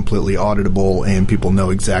 So it's completely auditable, and people know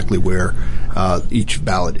exactly where each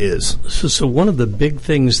ballot is. So one of the big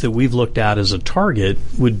things that we've looked at as a target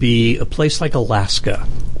would be a place like Alaska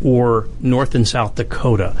or North and South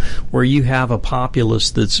Dakota, where you have a populace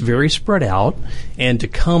that's very spread out, and to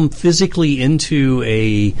come physically into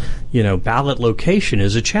a ballot location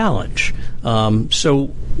is a challenge.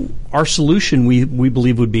 So our solution, we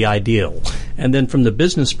believe, would be ideal. And then from the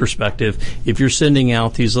business perspective, if you're sending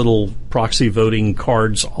out these little proxy voting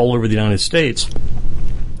cards all over the United States,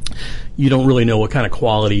 you don't really know what kind of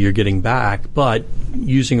quality you're getting back. But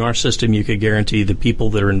using our system, you could guarantee the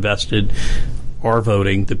people that are invested are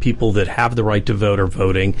voting, the people that have the right to vote are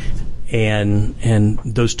voting, and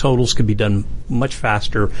those totals could be done much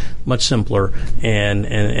faster, much simpler,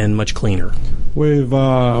 and much cleaner. We've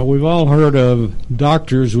all heard of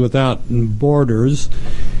Doctors Without Borders.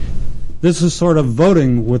 This is sort of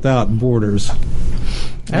voting without borders.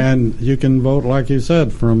 And you can vote, like you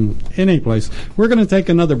said, from any place. We're going to take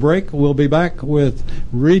another break. We'll be back with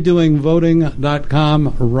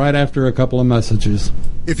redoingvoting.com right after a couple of messages.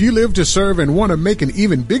 If you live to serve and want to make an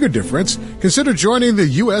even bigger difference, consider joining the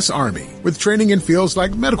U.S. Army. With training in fields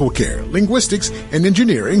like medical care, linguistics, and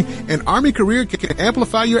engineering, an Army career can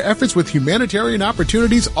amplify your efforts with humanitarian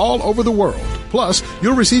opportunities all over the world. Plus,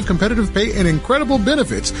 you'll receive competitive pay and incredible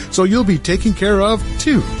benefits, so you'll be taken care of,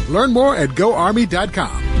 too. Learn more at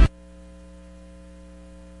GoArmy.com.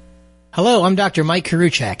 Hello, I'm Dr. Mike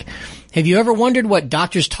Karuchak. Have you ever wondered what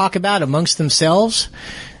doctors talk about amongst themselves?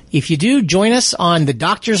 If you do, join us on the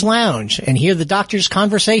Doctor's Lounge and hear the doctors'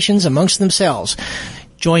 conversations amongst themselves.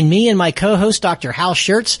 Join me and my co-host, Dr. Hal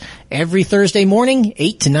Schertz, every Thursday morning,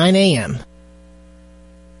 8 to 9 a.m.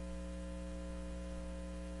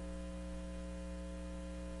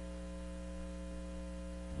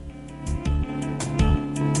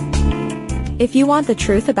 If you want the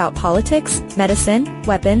truth about politics, medicine,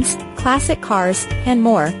 weapons, classic cars, and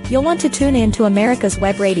more, you'll want to tune in to America's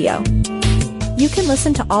Web Radio. You can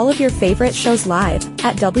listen to all of your favorite shows live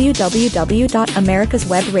at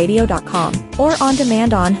www.americaswebradio.com or on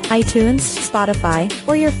demand on iTunes, Spotify,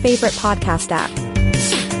 or your favorite podcast app.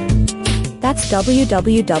 That's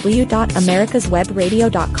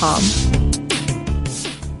www.americaswebradio.com.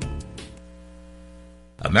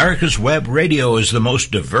 America's Web Radio is the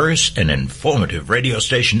most diverse and informative radio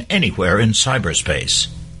station anywhere in cyberspace.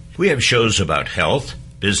 We have shows about health,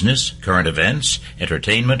 business, current events,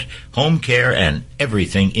 entertainment, home care, and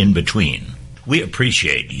everything in between. We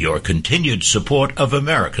appreciate your continued support of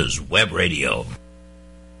America's Web Radio.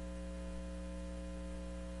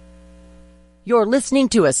 You're listening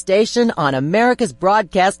to a station on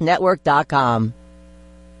americasbroadcastnetwork.com.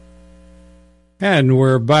 And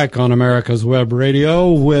we're back on America's Web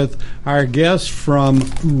Radio with our guest from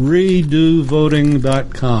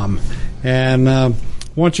redovoting.com. And I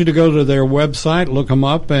want you to go to their website, look them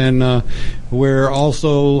up, and we're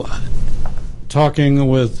also talking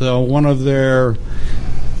with one of their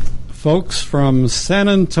folks from San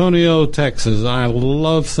Antonio, Texas. I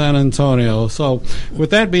love San Antonio. So with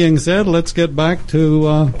that being said, let's get back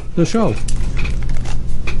to the show.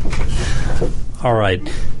 All right.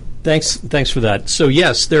 Thanks for that. So,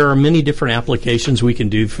 yes, there are many different applications we can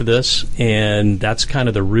do for this, and that's kind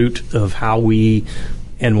of the root of how we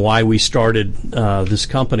and why we started this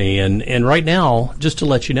company. And right now, just to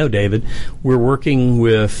let you know, David, we're working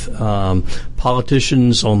with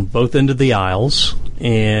politicians on both ends of the aisles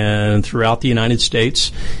and throughout the United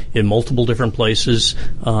States in multiple different places,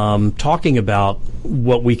 talking about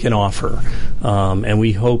what we can offer. And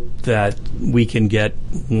we hope that we can get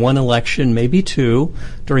one election, maybe two,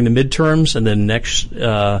 during the midterms, and then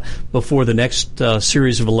before the next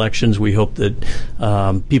series of elections, we hope that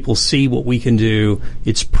people see what we can do.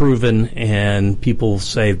 It's proven, and people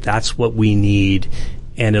say that's what we need,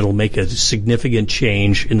 and it'll make a significant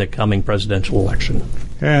change in the coming presidential election.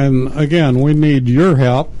 And again, we need your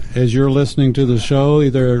help as you're listening to the show,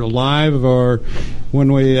 either live or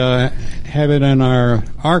when we have it in our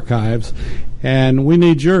archives. And we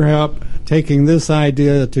need your help taking this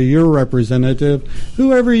idea to your representative,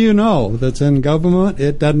 whoever you know that's in government.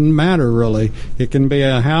 It doesn't matter, really. It can be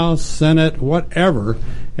a House, Senate, whatever,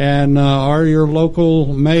 and or your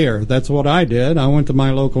local mayor. That's what I did. I went to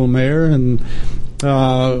my local mayor and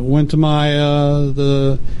went to my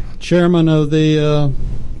the chairman of the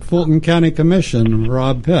Fulton County Commission,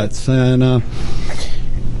 Rob Pitts, and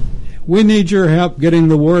we need your help getting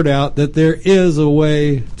the word out that there is a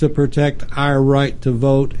way to protect our right to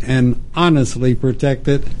vote and honestly protect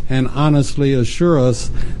it and honestly assure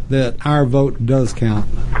us that our vote does count.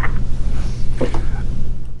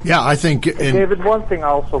 Yeah, I think... David, one thing I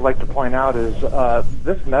also like to point out is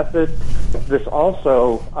this method, this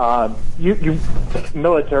also, you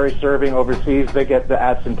military serving overseas, they get the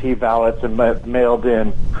absentee ballots and mailed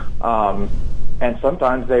in, and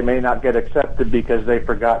sometimes they may not get accepted because they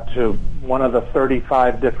forgot to one of the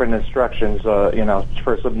 35 different instructions,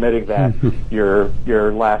 for submitting that.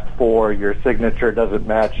 Your last four, your signature doesn't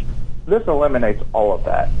match. This eliminates all of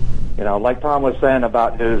that. Like Tom was saying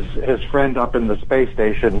about his friend up in the space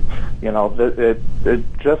station, it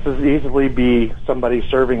just as easily be somebody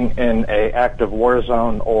serving in a active war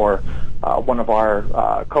zone or one of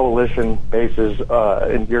our coalition bases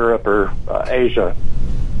in Europe or Asia.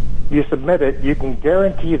 You submit it, you can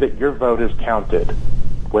guarantee that your vote is counted.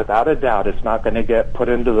 Without a doubt, it's not going to get put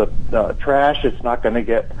into the trash. It's not going to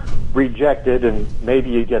get rejected, and maybe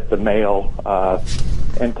you get the mail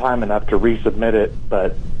in time enough to resubmit it,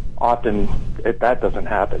 but often that doesn't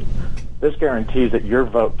happen. This guarantees that your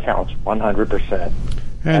vote counts 100%,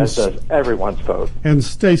 as does everyone's vote. And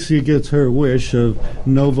Stacy gets her wish of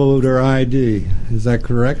no voter ID. Is that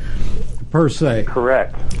correct? Per se.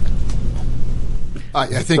 Correct.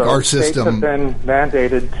 I think our system... States have been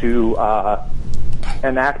mandated to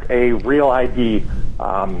enact a real ID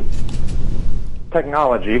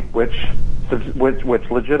technology, which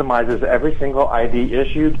legitimizes every single ID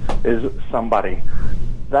issued is somebody.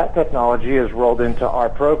 That technology is rolled into our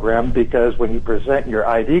program because when you present your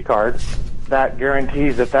ID card, that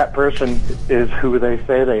guarantees that that person is who they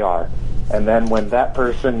say they are. And then when that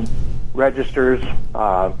person registers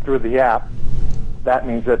through the app, that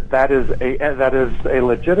means that is a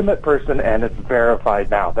legitimate person, and it's verified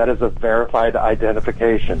now. That is a verified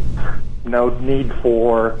identification. No need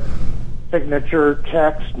for signature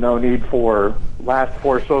checks, no need for last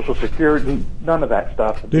four Social Security, none of that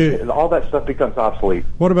stuff. All that stuff becomes obsolete.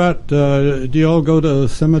 What about, do you all go to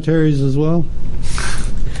cemeteries as well?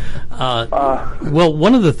 Well,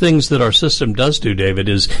 one of the things that our system does do, David,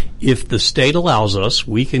 is if the state allows us,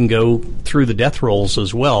 we can go through the death rolls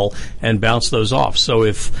as well and bounce those off. So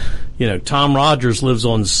if, Tom Rogers lives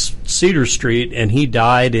on Cedar Street and he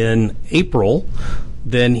died in April,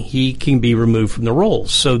 then he can be removed from the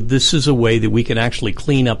rolls. So this is a way that we can actually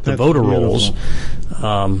clean up the voter rolls.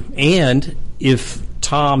 And if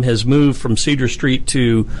Tom has moved from Cedar Street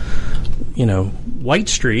to, White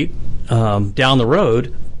Street down the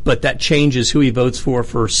road, but that changes who he votes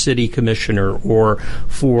for city commissioner or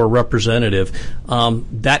for representative,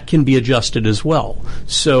 that can be adjusted as well.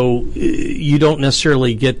 So you don't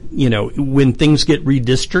necessarily get, when things get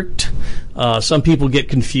redistricted, some people get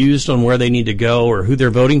confused on where they need to go or who they're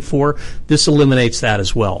voting for. This eliminates that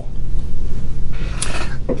as well.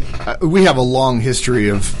 We have a long history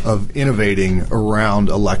of innovating around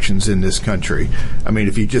elections in this country. I mean,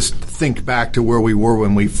 if you just think back to where we were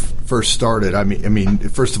when we first started, I mean,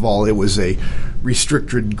 first of all, it was a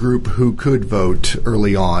restricted group who could vote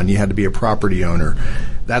early on. You had to be a property owner.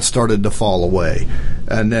 That started to fall away.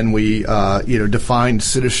 And then we, defined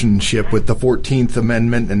citizenship with the 14th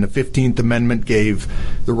Amendment, and the 15th Amendment gave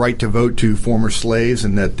the right to vote to former slaves,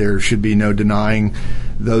 and that there should be no denying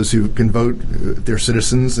those who can vote their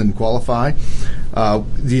citizens and qualify.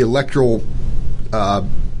 The Electoral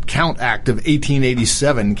Count Act of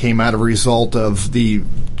 1887 came out of a result of the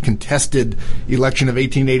contested election of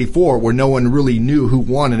 1884, where no one really knew who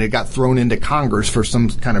won, and it got thrown into Congress for some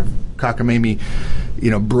kind of cockamamie,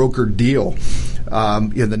 brokered deal.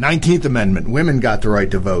 The 19th Amendment, women got the right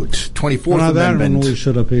to vote. 24th Amendment. That one we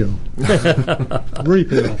should appeal.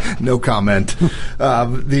 Repeal. No comment.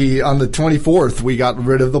 On the 24th, we got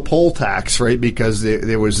rid of the poll tax, right? Because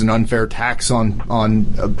there was an unfair tax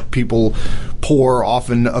on people poor,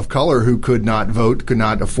 often of color, who could not vote, could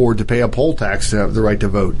not afford to pay a poll tax to have the right to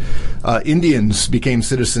vote. Indians became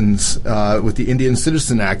citizens with the Indian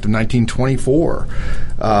Citizen Act of 1924.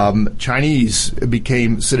 Chinese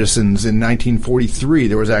became citizens in 1943.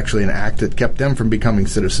 There was actually an act that kept them from becoming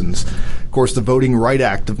citizens. Of course, the Voting Rights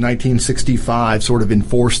Act of 1965 sort of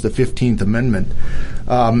enforced the 15th Amendment.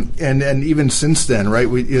 And even since then, right,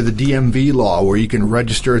 the DMV law, where you can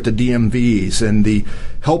register at the DMVs, and the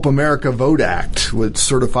Help America Vote Act with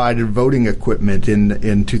certified voting equipment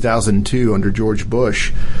in 2002 under George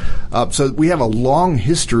Bush. So we have a long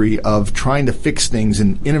history of trying to fix things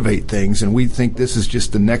and innovate things, and we think this is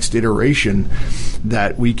just the next iteration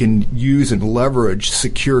that we can use and leverage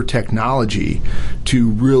secure technology to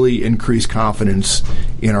really increase confidence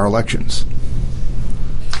in our elections.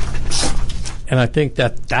 And I think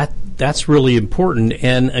that's really important.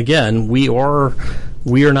 And again, we are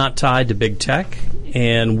not tied to big tech,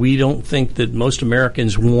 and we don't think that most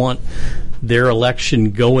Americans want their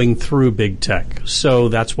election going through big tech. So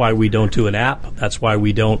that's why we don't do an app. That's why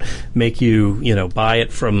we don't make you, buy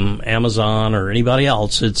it from Amazon or anybody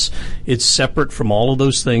else. It's separate from all of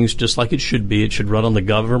those things, just like it should be. It should run on the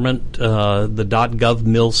government, the .gov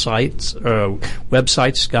mil sites,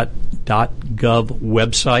 websites, .gov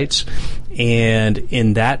websites. And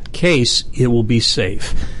in that case, it will be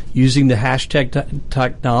safe. Using the hashtag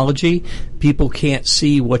technology, people can't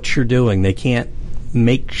see what you're doing. They can't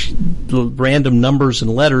make random numbers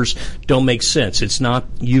and letters don't make sense. It's not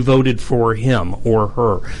you voted for him or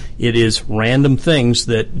her. It is random things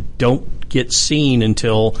that don't get seen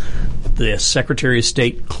until the Secretary of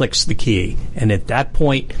State clicks the key. And at that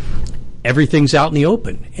point, everything's out in the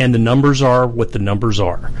open, and the numbers are what the numbers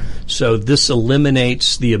are. So this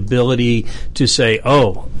eliminates the ability to say,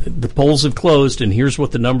 oh, the polls have closed and here's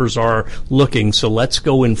what the numbers are looking, so let's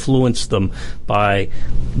go influence them by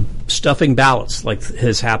stuffing ballots like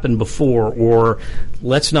has happened before, or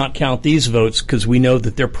let's not count these votes because we know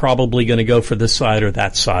that they're probably going to go for this side or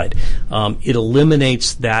that side. It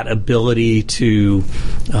eliminates that ability to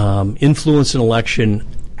influence an election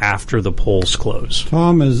after the polls close.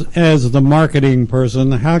 Tom, as the marketing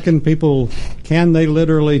person, how can they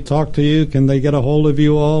literally talk to you? Can they get a hold of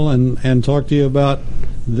you all and talk to you about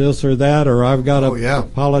this or that, or I've got a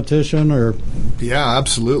politician, or? Yeah,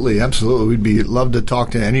 absolutely. We'd love to talk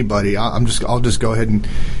to anybody. I'll just go ahead and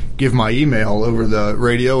give my email over the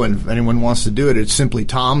radio, and if anyone wants to do it, it's simply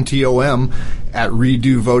Tom, T-O-M, at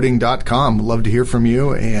redovoting.com. Love to hear from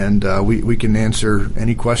you, and we can answer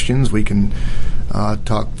any questions. We can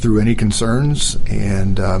talk through any concerns,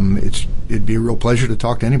 and it'd be a real pleasure to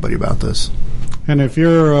talk to anybody about this. And if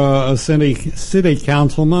you're a city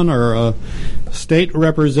councilman or a state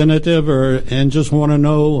representative and just want to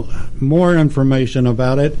know more information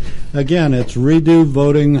about it, again, it's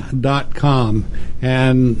redovoting.com.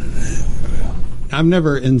 And I've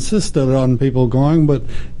never insisted on people going, but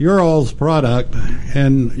your all's product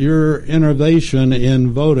and your innovation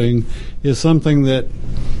in voting is something that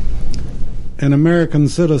an American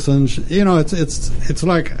citizen, it's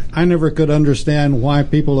like I never could understand why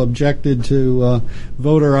people objected to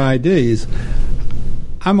voter IDs.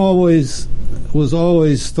 Was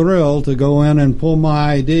always thrilled to go in and pull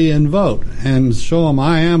my ID and vote and show them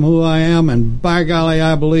I am who I am, and by golly,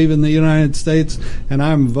 I believe in the United States, and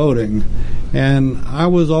I'm voting. And I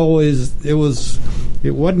was always, it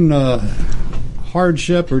wasn't a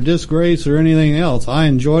hardship or disgrace or anything else. I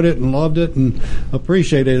enjoyed it and loved it and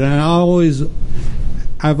appreciated it. And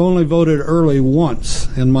I've only voted early once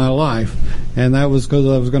in my life, and that was because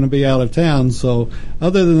I was going to be out of town. So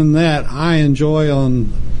other than that, I enjoy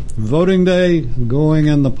on voting day going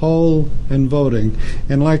in the poll and voting.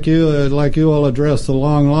 And like you all addressed the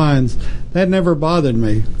long lines, that never bothered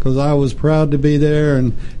me because I was proud to be there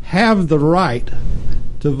and have the right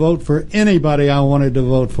to vote for anybody I wanted to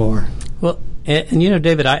vote for. Well, and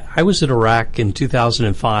David, I was in Iraq in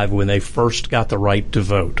 2005 when they first got the right to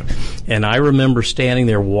vote. And I remember standing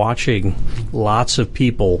there watching lots of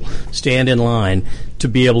people stand in line to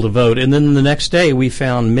be able to vote. And then the next day we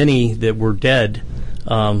found many that were dead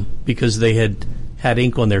because they had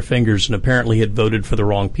ink on their fingers and apparently had voted for the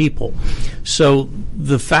wrong people. So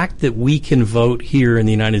the fact that we can vote here in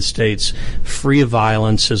the United States free of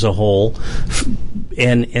violence as a whole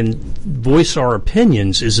and voice our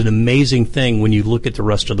opinions is an amazing thing when you look at the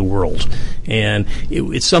rest of the world. And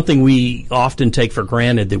it's something we often take for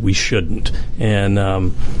granted that we shouldn't.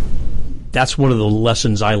 And that's one of the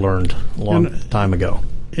lessons I learned a long time ago.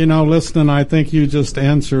 Listen, I think you just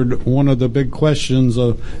answered one of the big questions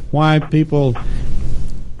of why people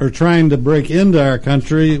are trying to break into our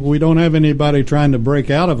country. We don't have anybody trying to break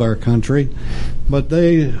out of our country, but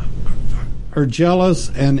they are jealous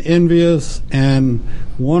and envious and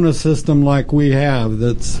want a system like we have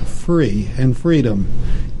that's free and freedom.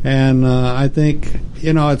 And I think,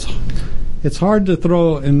 it's hard to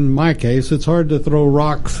throw, in my case, it's hard to throw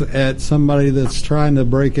rocks at somebody that's trying to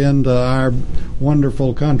break into our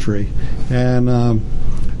wonderful country. And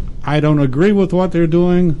I don't agree with what they're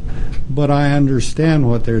doing, but I understand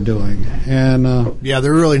what they're doing. And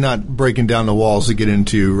they're really not breaking down the walls to get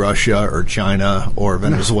into Russia or China or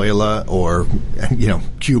Venezuela or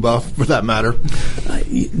Cuba, for that matter.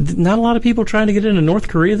 Not a lot of people trying to get into North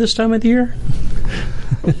Korea this time of the year.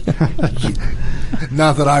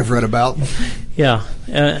 Not that I've read about. Yeah,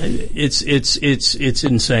 it's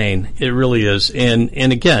insane. It really is.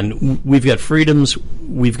 And again, we've got freedoms.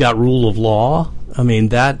 We've got rule of law. I mean,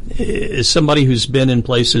 that is somebody who's been in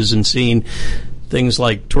places and seen things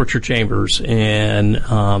like torture chambers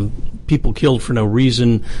and people killed for no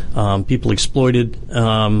reason, people exploited.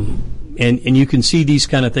 And you can see these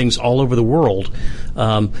kind of things all over the world.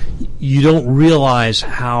 You don't realize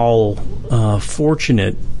how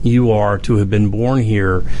fortunate you are to have been born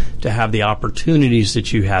here, to have the opportunities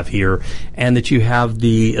that you have here, and that you have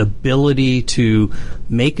the ability to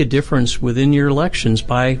make a difference within your elections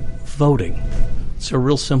by voting. It's a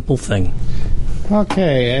real simple thing.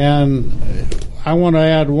 Okay, and I want to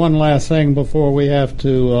add one last thing before we have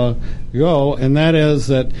to go, and that is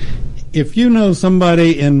that if you know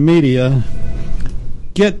somebody in media,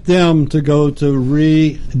 get them to go to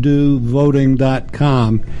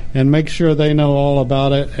redovoting.com and make sure they know all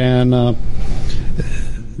about it, and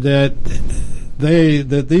that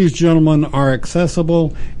these gentlemen are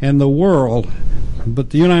accessible, and the world, but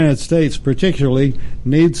the United States particularly,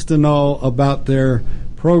 needs to know about their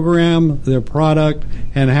program, their product,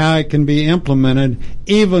 and how it can be implemented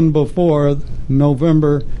even before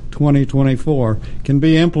November 2024. Can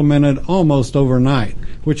be implemented almost overnight,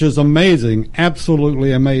 which is amazing,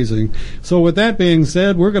 absolutely amazing. So with that being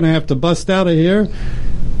said, we're going to have to bust out of here.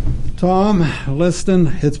 Tom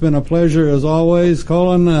Liston, it's been a pleasure as always.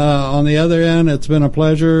 Colin, on the other end, it's been a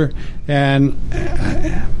pleasure. And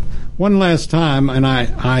one last time, and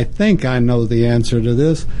I think I know the answer to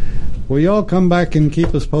this, will you all come back and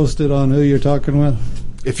keep us posted on who you're talking with?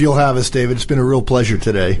 If you'll have us, David, it's been a real pleasure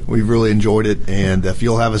today. We've really enjoyed it, and if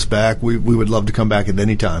you'll have us back, we would love to come back at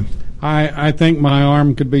any time. I think my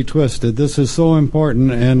arm could be twisted. This is so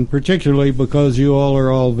important, and particularly because you all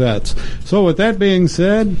are all vets. So with that being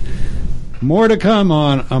said, More to come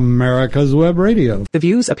on America's Web Radio. The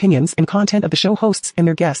views, opinions, and content of the show hosts and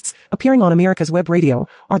their guests appearing on America's Web Radio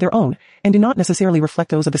are their own and do not necessarily reflect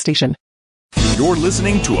those of the station. You're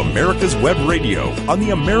listening to America's Web Radio on the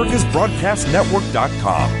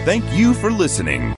AmericasBroadcastNetwork.com. Thank you for listening.